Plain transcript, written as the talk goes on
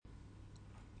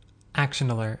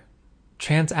Action Alert.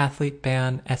 Trans athlete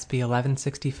ban SB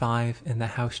 1165 in the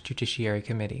House Judiciary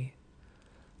Committee.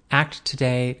 Act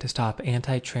today to stop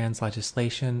anti-trans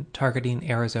legislation targeting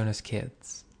Arizona's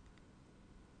kids.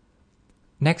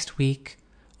 Next week,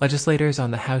 legislators on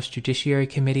the House Judiciary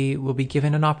Committee will be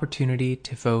given an opportunity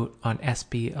to vote on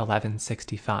SB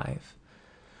 1165,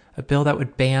 a bill that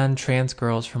would ban trans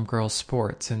girls from girls'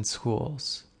 sports in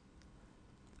schools.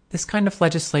 This kind of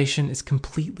legislation is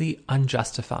completely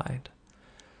unjustified.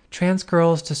 Trans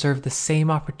girls deserve the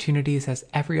same opportunities as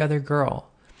every other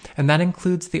girl, and that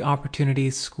includes the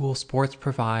opportunities school sports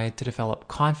provide to develop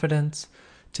confidence,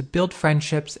 to build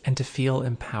friendships, and to feel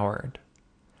empowered.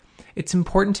 It's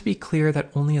important to be clear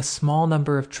that only a small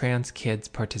number of trans kids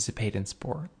participate in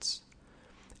sports.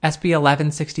 SB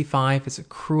 1165 is a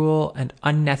cruel and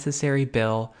unnecessary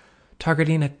bill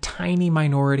targeting a tiny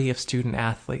minority of student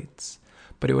athletes,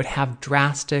 but it would have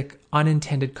drastic,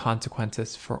 unintended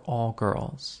consequences for all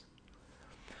girls.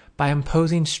 By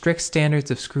imposing strict standards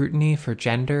of scrutiny for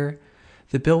gender,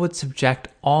 the bill would subject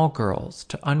all girls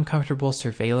to uncomfortable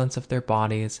surveillance of their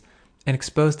bodies and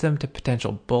expose them to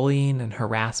potential bullying and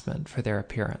harassment for their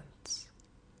appearance.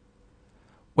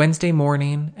 Wednesday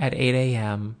morning at 8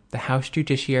 a.m., the House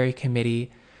Judiciary Committee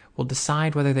will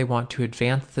decide whether they want to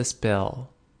advance this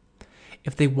bill.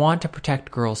 If they want to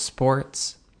protect girls'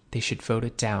 sports, they should vote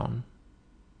it down.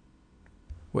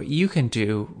 What you can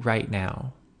do right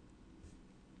now.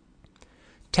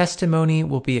 Testimony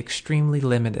will be extremely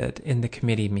limited in the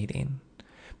committee meeting,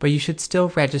 but you should still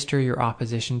register your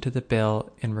opposition to the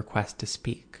bill in request to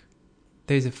speak.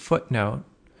 There's a footnote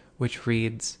which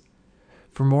reads,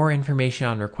 "For more information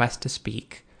on request to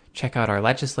speak, check out our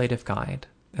legislative guide,"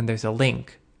 and there's a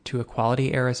link to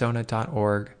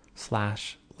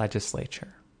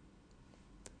equalityarizona.org/legislature.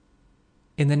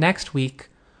 In the next week,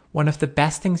 one of the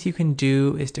best things you can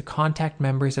do is to contact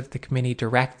members of the committee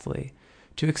directly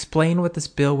to explain what this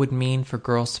bill would mean for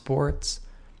girls' sports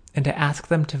and to ask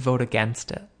them to vote against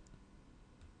it.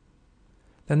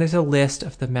 Then there's a list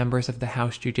of the members of the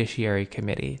House Judiciary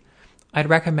Committee. I'd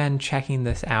recommend checking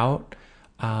this out.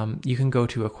 You can go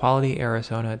to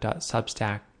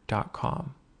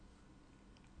equalityarizona.substack.com.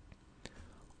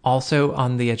 Also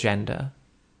on the agenda,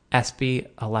 SB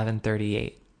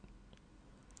 1138.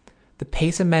 The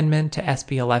Pace Amendment to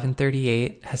SB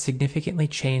 1138 has significantly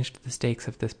changed the stakes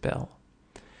of this bill,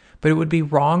 but it would be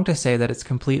wrong to say that it's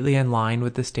completely in line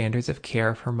with the standards of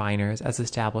care for minors as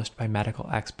established by medical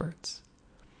experts.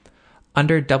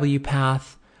 Under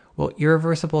WPATH, while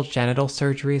irreversible genital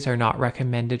surgeries are not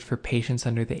recommended for patients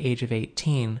under the age of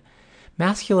 18,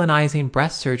 masculinizing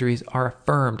breast surgeries are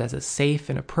affirmed as a safe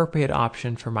and appropriate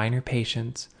option for minor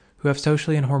patients who have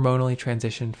socially and hormonally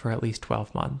transitioned for at least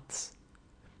 12 months.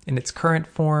 In its current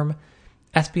form,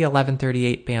 SB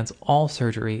 1138 bans all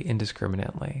surgery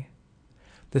indiscriminately.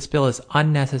 This bill is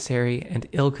unnecessary and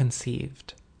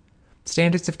ill-conceived.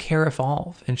 Standards of care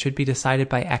evolve and should be decided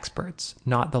by experts,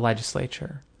 not the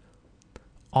legislature.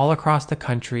 All across the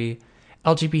country,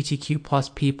 LGBTQ+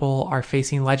 people are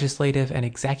facing legislative and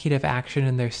executive action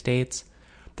in their states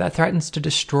that threatens to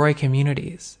destroy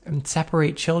communities and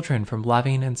separate children from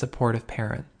loving and supportive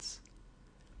parents.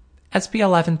 SB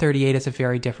 1138 is a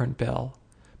very different bill,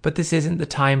 but this isn't the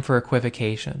time for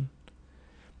equivocation.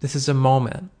 This is a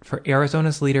moment for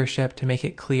Arizona's leadership to make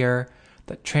it clear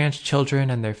that trans children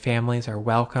and their families are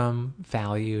welcome,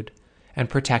 valued, and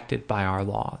protected by our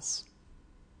laws.